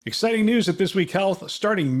Exciting news at This Week Health.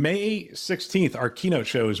 Starting May 16th, our keynote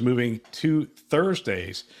show is moving to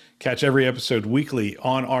Thursdays. Catch every episode weekly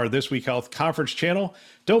on our This Week Health conference channel.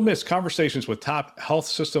 Don't miss conversations with top health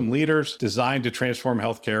system leaders designed to transform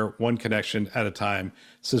healthcare one connection at a time.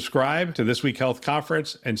 Subscribe to This Week Health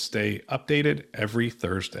conference and stay updated every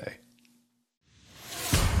Thursday.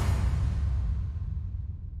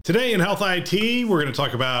 Today in Health IT, we're going to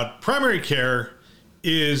talk about primary care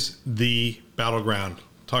is the battleground.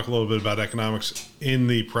 Talk a little bit about economics in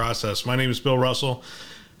the process. My name is Bill Russell.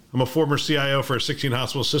 I'm a former CIO for a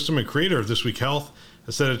 16-hospital system and creator of This Week Health,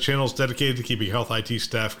 a set of channels dedicated to keeping health IT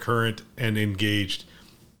staff current and engaged.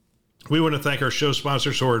 We want to thank our show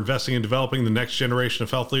sponsors who are investing in developing the next generation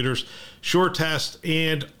of health leaders, SureTest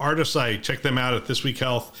and Artisight. Check them out at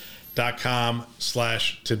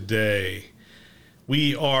thisweekhealth.com/today.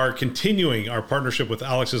 We are continuing our partnership with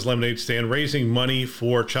Alex's Lemonade Stand, raising money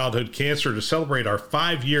for childhood cancer to celebrate our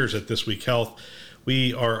 5 years at This Week Health.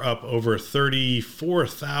 We are up over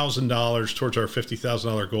 $34,000 towards our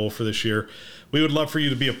 $50,000 goal for this year. We would love for you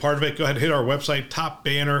to be a part of it. Go ahead and hit our website, top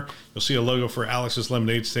banner. You'll see a logo for Alex's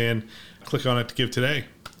Lemonade Stand. Click on it to give today.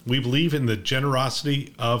 We believe in the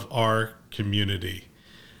generosity of our community.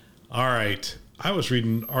 All right. I was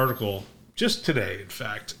reading an article just today, in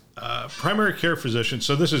fact. Primary care physicians.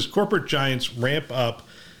 So this is corporate giants ramp up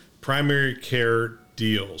primary care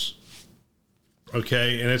deals.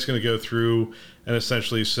 Okay. And it's going to go through and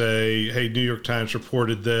essentially say, hey, New York Times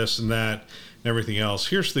reported this and that and everything else.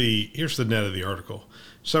 Here's the net of the article.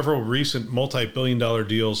 Several recent multi-billion-dollar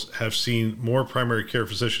deals have seen more primary care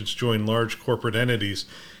physicians join large corporate entities,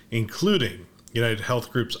 including United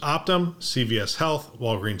Health Group's Optum, CVS Health,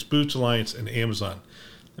 Walgreens Boots Alliance, and Amazon.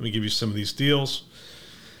 Let me give you some of these deals.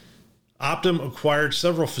 Optum acquired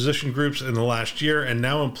several physician groups in the last year and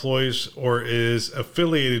now employs or is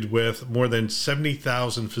affiliated with more than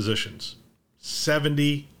 70,000 physicians.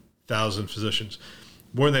 70,000 physicians.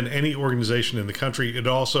 More than any organization in the country. It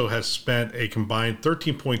also has spent a combined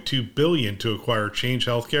 $13.2 billion to acquire Change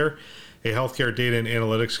Healthcare, a healthcare data and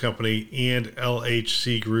analytics company, and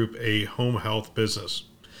LHC Group, a home health business.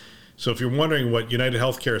 So if you're wondering what United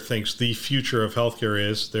Healthcare thinks the future of healthcare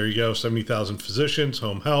is, there you go, 70,000 physicians,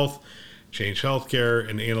 home health, Change Healthcare,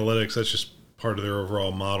 and analytics. That's just part of their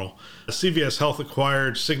overall model. CVS Health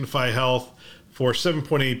acquired Signify Health for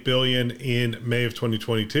 $7.8 billion in May of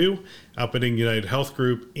 2022, outbidding United Health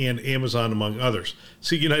Group and Amazon, among others.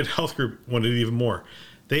 See, United Health Group wanted even more.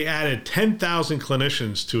 They added 10,000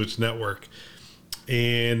 clinicians to its network.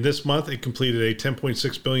 And this month, it completed a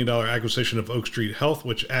 $10.6 billion acquisition of Oak Street Health,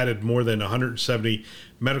 which added more than 170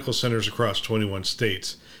 medical centers across 21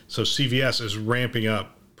 states. So CVS is ramping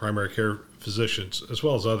up primary care physicians, as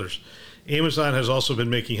well as others. Amazon has also been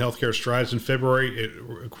making healthcare strides. In February, it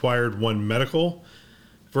acquired One Medical,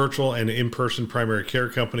 virtual and in-person primary care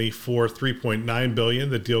company, for $3.9 billion.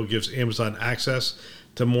 The deal gives Amazon access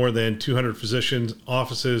to more than 200 physicians'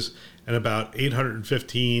 offices and about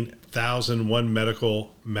 815,000 One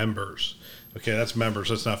Medical members. Okay, that's members,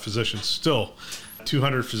 that's not physicians. Still,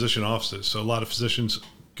 200 physician offices, so a lot of physicians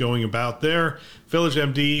going about there.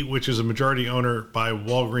 VillageMD, which is a majority owner by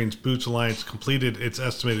Walgreens Boots Alliance, completed its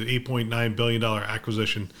estimated $8.9 billion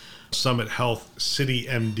acquisition of Summit Health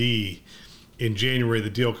CityMD. In January, the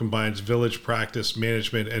deal combines Village Practice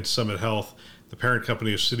Management and Summit Health, the parent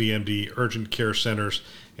company of CityMD urgent care centers,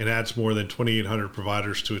 and adds more than 2,800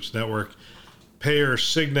 providers to its network. Payer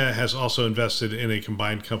Cigna has also invested in a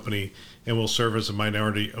combined company and will serve as a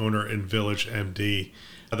minority owner in VillageMD.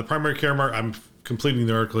 The primary care market, I'm completing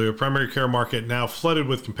the article here, primary care market now flooded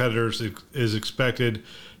with competitors is expected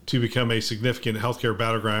to become a significant healthcare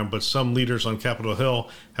battleground, but some leaders on Capitol Hill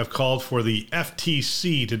have called for the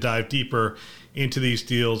FTC to dive deeper into these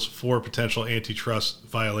deals for potential antitrust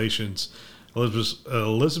violations.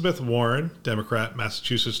 Elizabeth Warren, Democrat,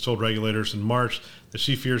 Massachusetts, told regulators in March that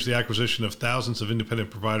she fears the acquisition of thousands of independent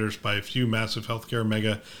providers by a few massive healthcare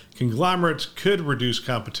mega conglomerates could reduce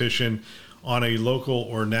competition on a local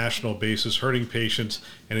or national basis, hurting patients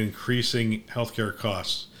and increasing healthcare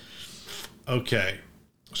costs. Okay,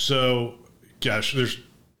 so, gosh,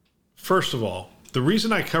 first of all, the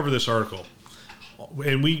reason I cover this article,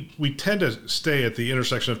 and we tend to stay at the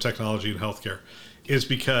intersection of technology and healthcare, is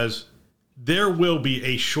because there will be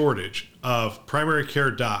a shortage of primary care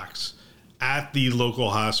docs at the local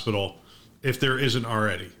hospital if there isn't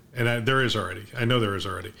already. And there is already. I know there is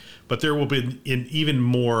already. But there will be an even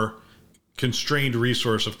more constrained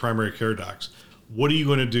resource of primary care docs. What are you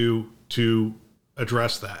going to do to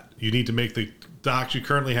address that? You need to make the docs you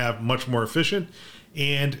currently have much more efficient,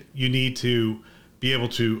 and you need to be able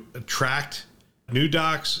to attract New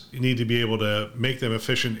docs, you need to be able to make them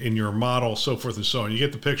efficient in your model, so forth and so on. You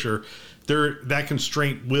get the picture. That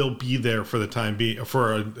constraint will be there for the time being,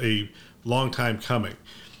 for a long time coming.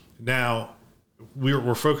 Now,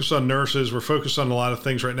 we're focused on nurses. We're focused on a lot of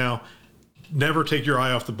things right now. Never take your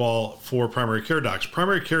eye off the ball for primary care docs.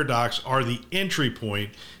 Primary care docs are the entry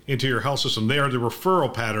point into your health system. They are the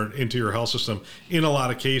referral pattern into your health system in a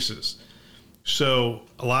lot of cases. So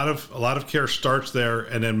a lot of care starts there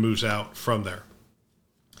and then moves out from there.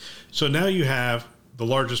 So now you have the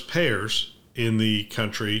largest payers in the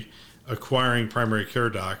country acquiring primary care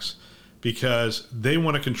docs because they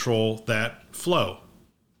want to control that flow,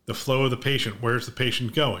 the flow of the patient. Where's the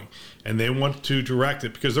patient going? And they want to direct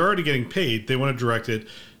it, because they're already getting paid, they want to direct it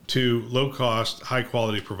to low-cost,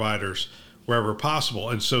 high-quality providers wherever possible.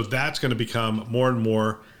 And so that's going to become more and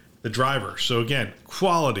more the driver. So again,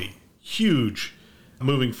 quality, huge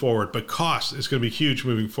moving forward, but cost is going to be huge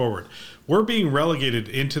moving forward. We're being relegated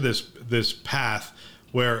into this path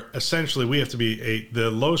where essentially we have to be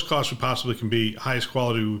the lowest cost we possibly can be, highest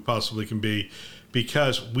quality we possibly can be,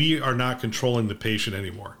 because we are not controlling the patient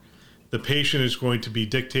anymore. The patient is going to be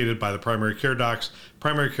dictated by the primary care docs.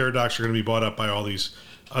 Primary care docs are going to be bought up by all these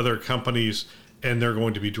other companies, and they're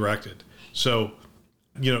going to be directed. So,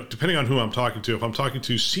 depending on who I'm talking to, if I'm talking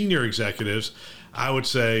to senior executives, I would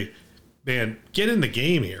say, man, get in the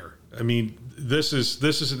game here. I mean, this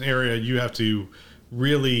is an area you have to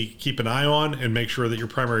really keep an eye on and make sure that your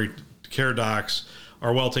primary care docs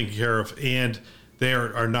are well taken care of, and they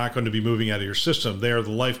are not going to be moving out of your system. They are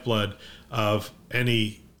the lifeblood of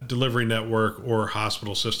any delivery network or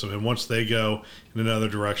hospital system. And once they go in another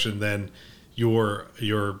direction, then your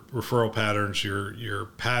referral patterns, your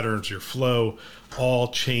patterns, your flow all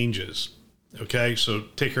changes. Okay, so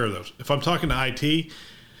take care of those. If I'm talking to IT,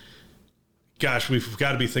 gosh, we've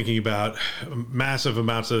got to be thinking about massive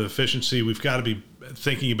amounts of efficiency. We've got to be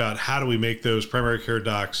thinking about how do we make those primary care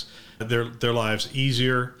docs, their lives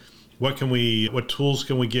easier. What tools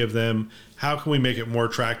can we give them? How can we make it more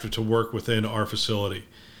attractive to work within our facility?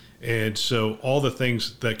 And so all the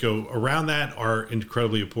things that go around that are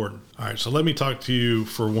incredibly important. All right, so let me talk to you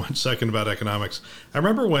for 1 second about economics. I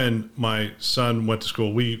remember when my son went to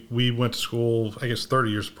school, we went to school, I guess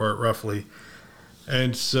 30 years apart roughly.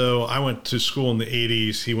 And so I went to school in the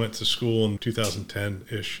 80s. He went to school in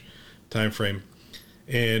 2010-ish timeframe.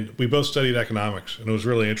 And we both studied economics. And it was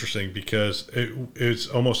really interesting because it's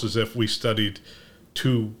almost as if we studied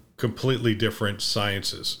two completely different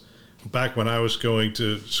sciences. Back when I was going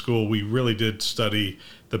to school, we really did study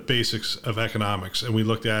the basics of economics, and we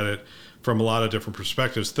looked at it from a lot of different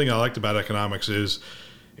perspectives. The thing I liked about economics is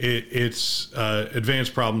it's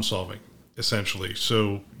advanced problem solving, essentially.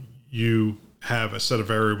 So you have a set of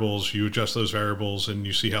variables, you adjust those variables, and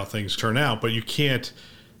you see how things turn out, but you can't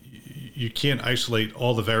isolate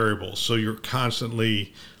all the variables. So you're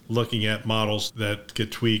constantly looking at models that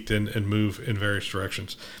get tweaked and move in various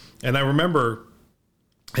directions. And I remember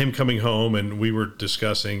him coming home, and we were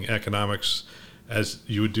discussing economics as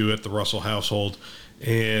you would do at the Russell household.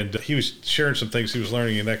 And he was sharing some things he was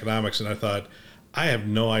learning in economics. And I thought, I have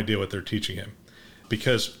no idea what they're teaching him,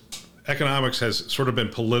 because economics has sort of been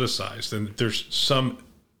politicized. And there's some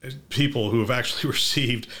people who have actually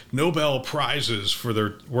received Nobel Prizes for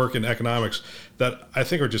their work in economics that I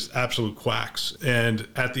think are just absolute quacks. And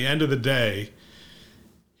at the end of the day,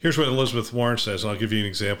 here's what Elizabeth Warren says, and I'll give you an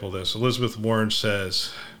example of this. Elizabeth Warren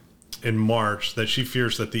says in March that she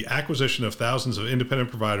fears that the acquisition of thousands of independent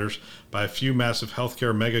providers by a few massive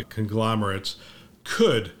healthcare mega conglomerates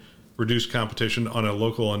could reduce competition on a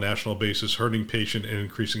local and national basis, hurting patient and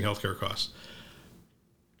increasing healthcare costs.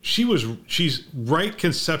 She's right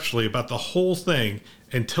conceptually about the whole thing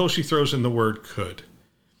until she throws in the word could.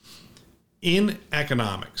 In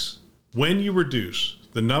economics, when you reduce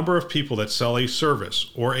the number of people that sell a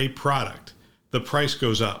service or a product, the price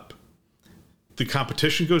goes up. The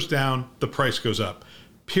competition goes down, the price goes up.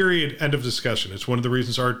 Period. End of discussion. It's one of the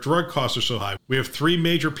reasons our drug costs are so high. We have 3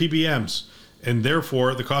 major PBMs, and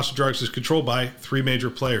therefore the cost of drugs is controlled by 3 major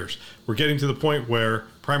players. We're getting to the point where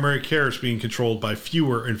primary care is being controlled by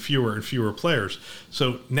fewer and fewer and fewer players.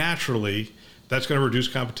 So naturally, that's going to reduce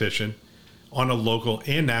competition on a local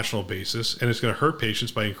and national basis, and it's going to hurt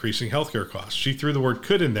patients by increasing healthcare costs. She threw the word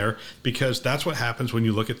could in there because that's what happens when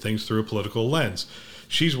you look at things through a political lens.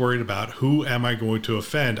 She's worried about, who am I going to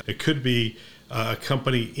offend? It could be a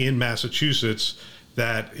company in Massachusetts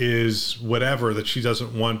that is whatever, that she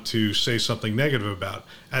doesn't want to say something negative about.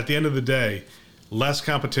 At the end of the day, less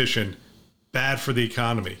competition, bad for the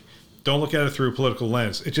economy. Don't look at it through a political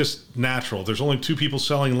lens. It's just natural. There's only 2 people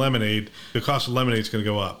selling lemonade. The cost of lemonade is going to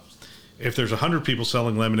go up. If there's 100 people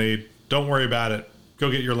selling lemonade, don't worry about it.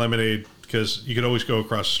 go get your lemonade because you could always go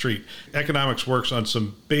across the street. Economics works on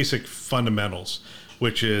some basic fundamentals,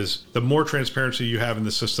 which is the more transparency you have in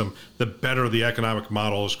the system, the better the economic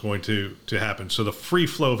model is going to happen. So the free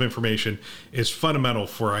flow of information is fundamental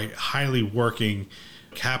for a highly working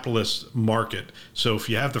capitalist market. So if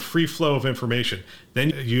you have the free flow of information,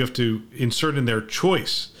 then you have to insert in there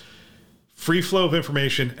choice. Free flow of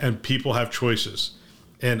information, and people have choices.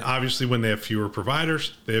 And obviously when they have fewer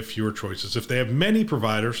providers, they have fewer choices. If they have many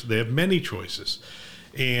providers, they have many choices.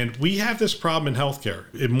 And we have this problem in healthcare.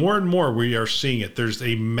 And more we are seeing it. There's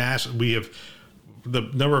a the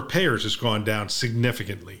number of payers has gone down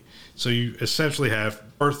significantly. So you essentially have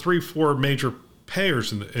 3-4 major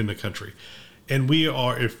payers in the country. And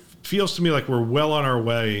it feels to me like we're well on our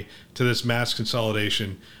way to this mass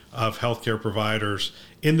consolidation of healthcare providers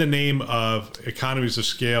in the name of economies of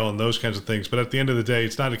scale and those kinds of things. But at the end of the day,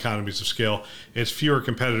 it's not economies of scale. It's fewer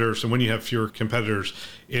competitors. And when you have fewer competitors,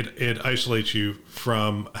 it isolates you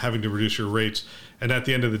from having to reduce your rates. And at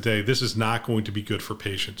the end of the day, this is not going to be good for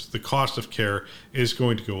patients. The cost of care is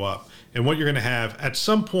going to go up. And what you're going to have at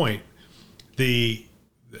some point, the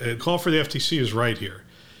call for the FTC is right here.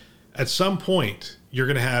 At some point, you're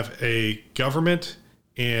going to have a government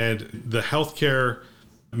and the healthcare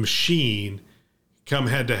machine come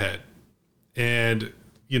head to head. And,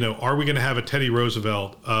 are we going to have a Teddy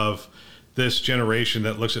Roosevelt of this generation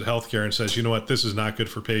that looks at healthcare and says, you know what, this is not good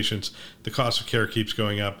for patients. The cost of care keeps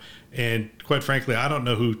going up. And quite frankly, I don't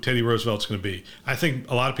know who Teddy Roosevelt's going to be. I think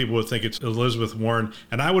a lot of people would think it's Elizabeth Warren,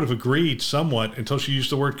 and I would have agreed somewhat until she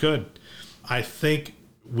used the word could. I think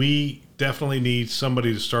we definitely need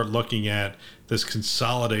somebody to start looking at this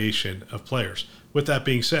consolidation of players. With that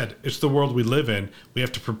being said, it's the world we live in. We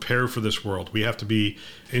have to prepare for this world. We have to be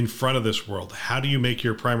in front of this world. How do you make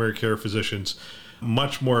your primary care physicians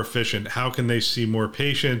much more efficient? How can they see more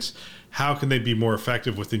patients? How can they be more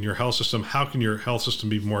effective within your health system? How can your health system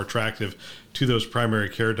be more attractive to those primary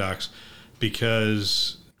care docs?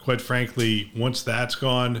 Because quite frankly, once that's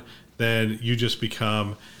gone, then you just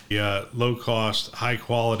become a low-cost,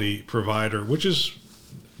 high-quality provider, which is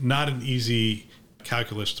not an easy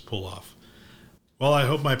calculus to pull off. Well, I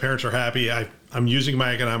hope my parents are happy. I'm using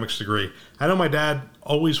my economics degree. I know my dad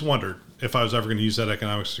always wondered if I was ever going to use that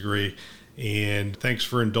economics degree, and thanks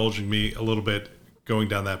for indulging me a little bit going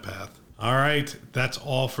down that path. All right, that's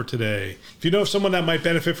all for today. If you know of someone that might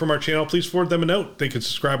benefit from our channel, please forward them a note. They can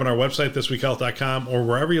subscribe on our website, thisweekhealth.com, or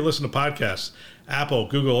wherever you listen to podcasts, Apple,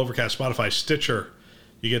 Google, Overcast, Spotify, Stitcher.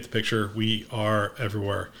 You get the picture. We are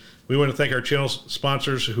everywhere. We want to thank our channel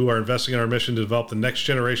sponsors who are investing in our mission to develop the next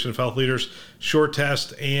generation of health leaders,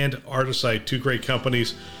 SureTest and Artisight, two great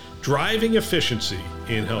companies driving efficiency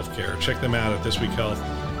in healthcare. Check them out at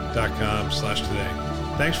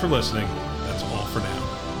thisweekhealth.com/today. Thanks for listening.